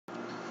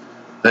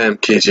I am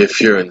KJ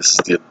Fury, and this is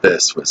the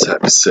Abyss, where it's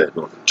happy set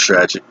on the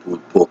tragic, but we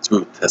pull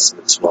through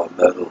Testament Swap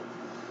Metal.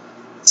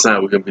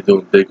 Tonight we're going to be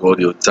doing big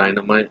audio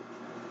dynamite.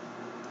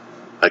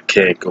 I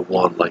can't go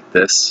on like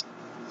this.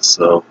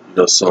 So, you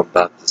know something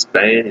about this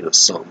band, you know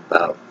something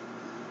about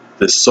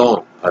this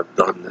song. I've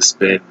done this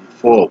band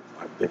before.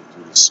 I've been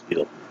through the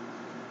spiel.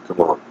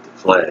 Come on, The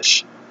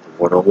Clash, the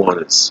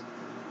 101ers,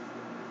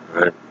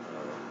 right?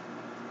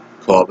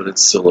 Carbon and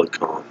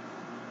Silicon,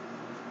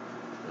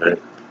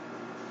 right?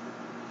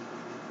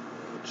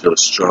 Joe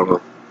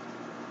Strummer,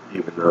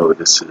 even though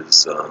this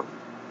is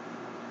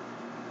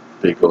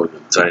big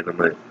audio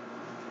dynamite.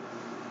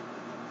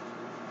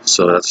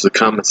 So that's what the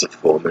comments are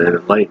for, man.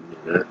 Enlighten me,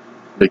 man.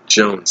 Mick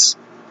Jones,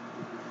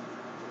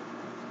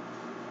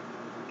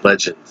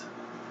 legend.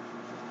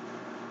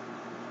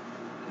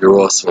 You're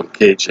awesome. I'm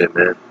KJ,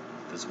 man.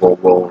 There's one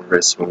rolling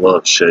race, one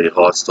love. Share your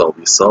heart, start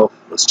with yourself.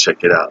 Let's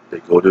check it out.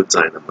 Big audio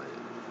dynamite.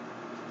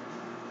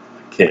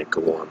 I can't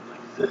go on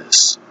like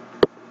this.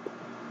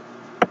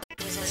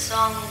 There's a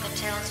song that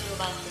tells you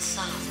about the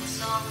sun. A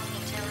song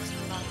that tells you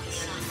about the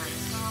sunlight.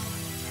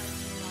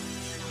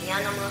 The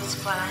animals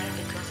cry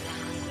because they're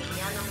hungry.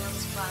 The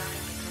animals cry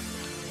because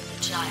they're hungry.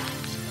 The child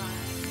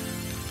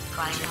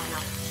crying at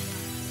night,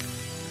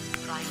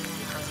 crying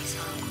because he's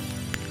hungry.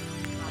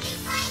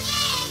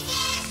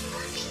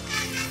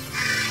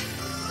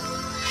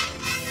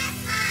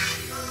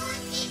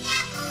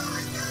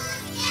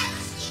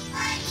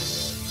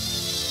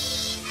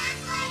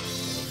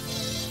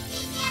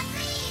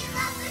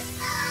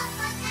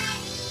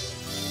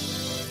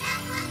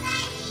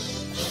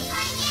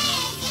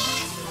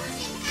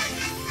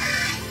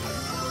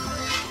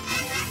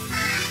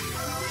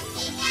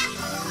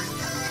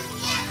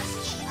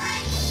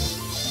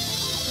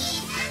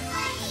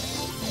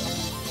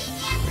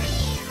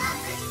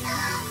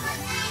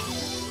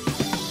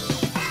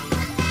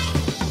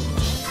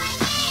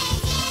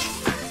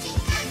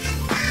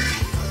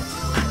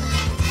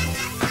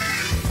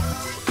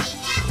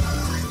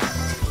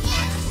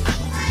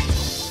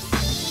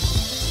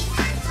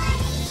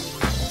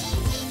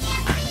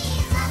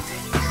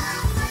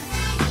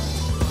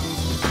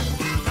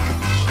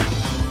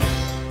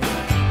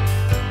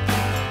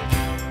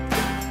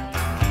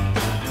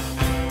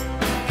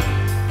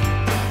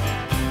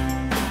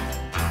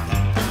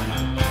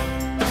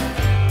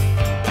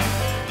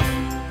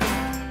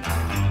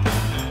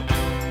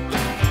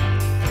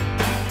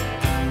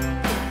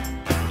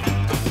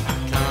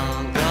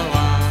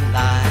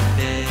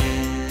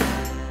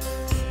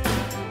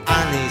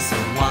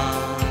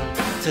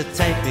 To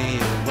take me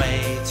away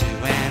to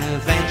an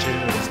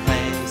adventurous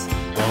place.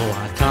 Oh,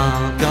 I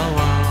can't go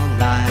on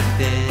like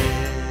this.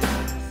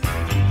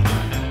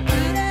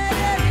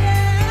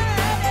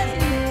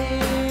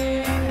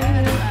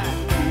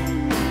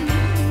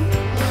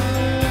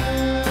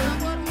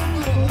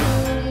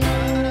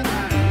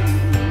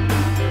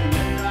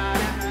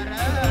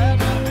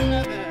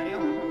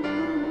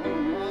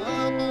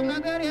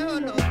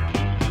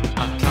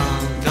 I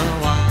can't go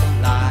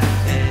on like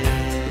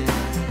this.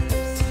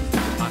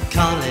 I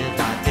can't live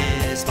like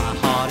this, my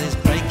heart is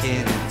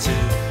breaking in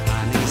two.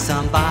 I need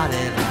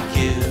somebody like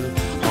you.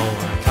 Oh,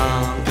 I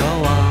can't go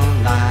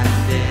on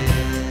like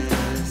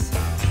this.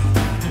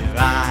 Your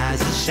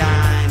eyes are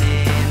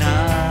shining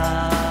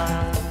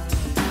up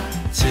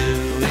to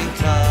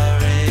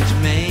encourage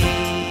me.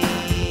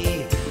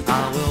 I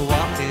will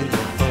walk in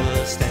your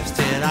footsteps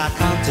till I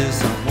come to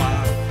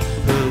someone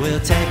who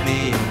will take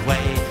me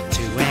away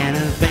to an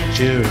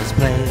adventurous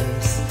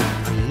place.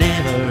 And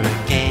never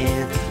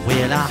again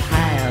will I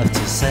have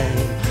to say,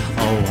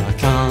 oh, I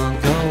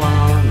can't go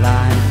on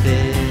like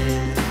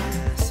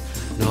this.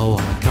 No, I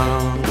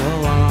can't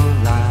go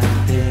on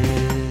like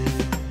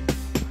this.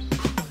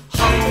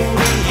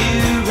 Holding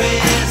you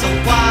is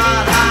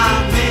what I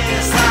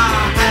miss. I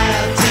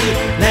have to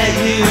let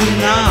you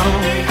know.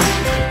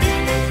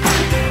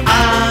 I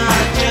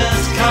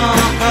just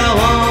can't go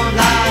on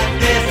like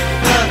this,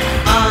 but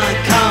I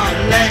can't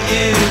let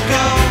you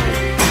go.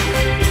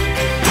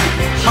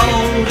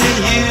 Holding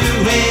you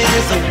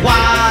is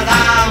what I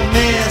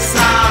miss. I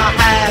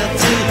had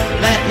to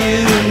let you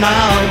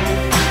know.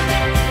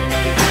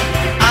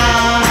 I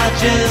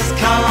just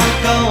can't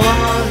go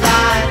on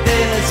like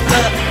this,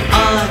 but I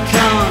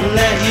can't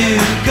let you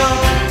go.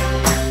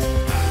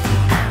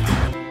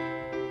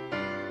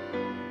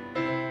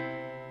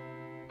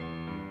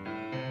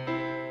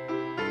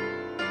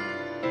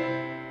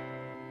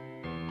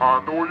 I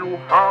know you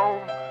have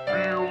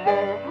been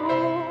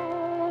alone.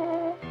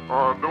 I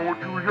know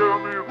you hear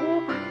me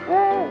hoping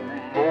for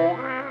long.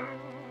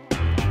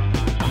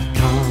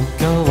 Can't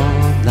go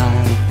on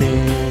like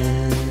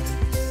this.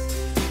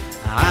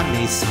 I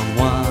need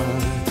someone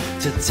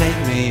to take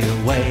me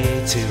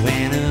away to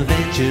an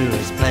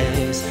adventurous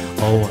place.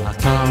 Oh, I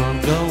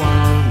can't go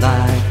on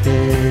like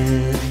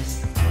this.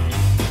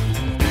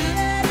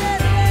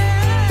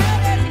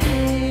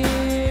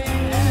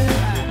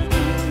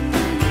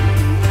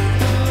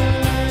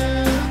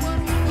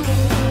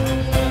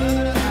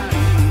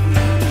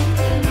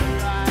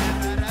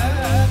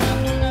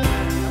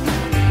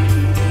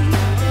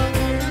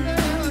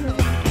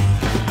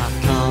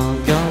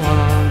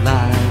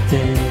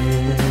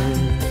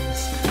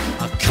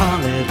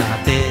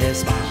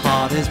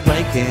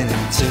 breaking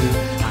into.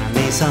 I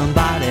need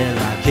somebody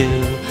like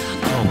you.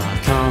 Oh, I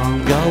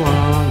can't go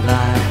on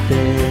like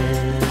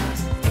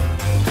this.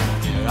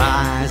 Your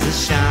eyes are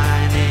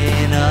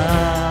shining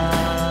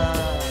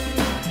up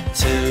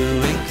to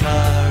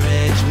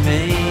encourage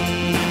me.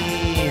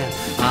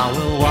 I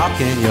will walk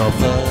in your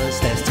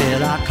footsteps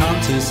till I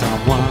come to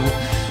someone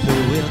who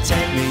will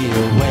take me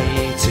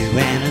away to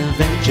an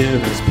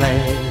adventurous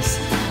place.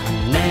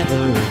 And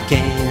never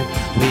again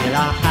will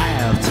I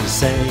have to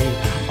say,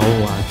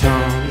 oh, I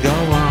can't go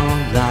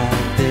on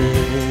like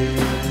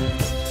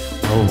this.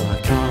 Oh,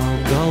 I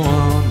can't go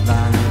on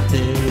like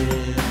this.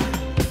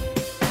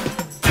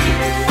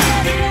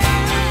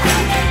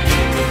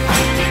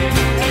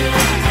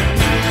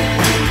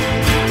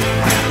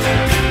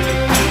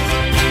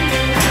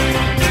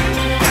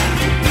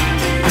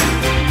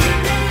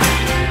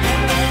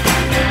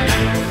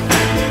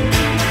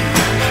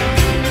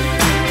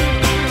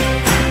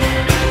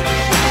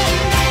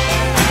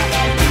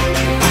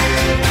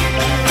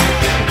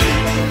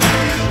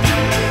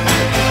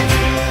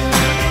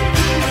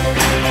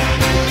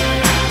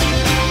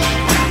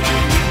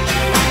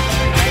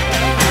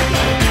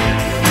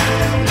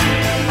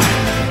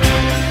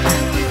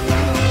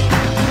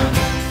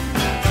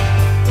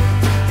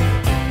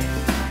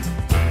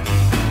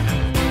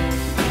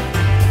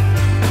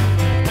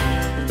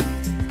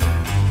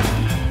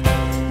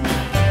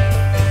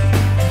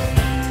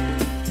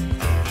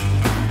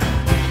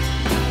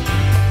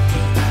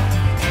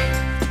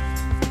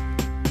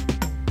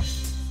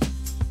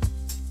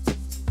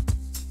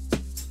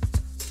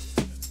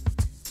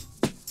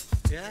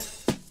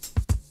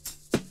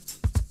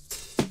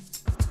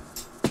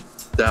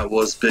 That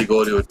was Big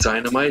Audio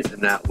Dynamite,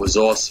 and that was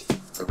awesome.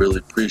 I really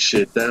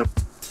appreciate them.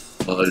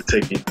 They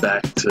take me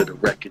back to the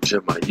wreckage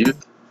of my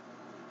youth,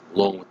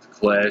 along with the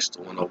Clash, the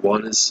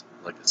 101ers,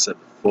 like I said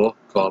before.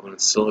 Carbon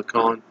and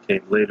Silicon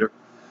came later.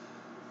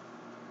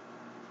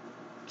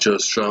 Joe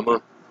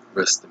Strummer,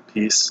 rest in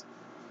peace.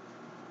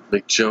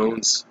 Mick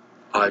Jones,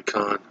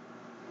 icon.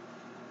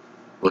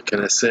 What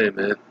can I say,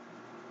 man?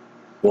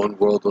 One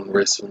world, one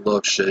race, one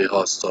love. Share your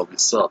heart, starve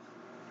yourself.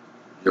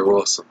 You're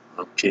awesome.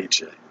 I'm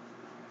KJ.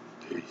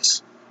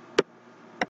 Peace.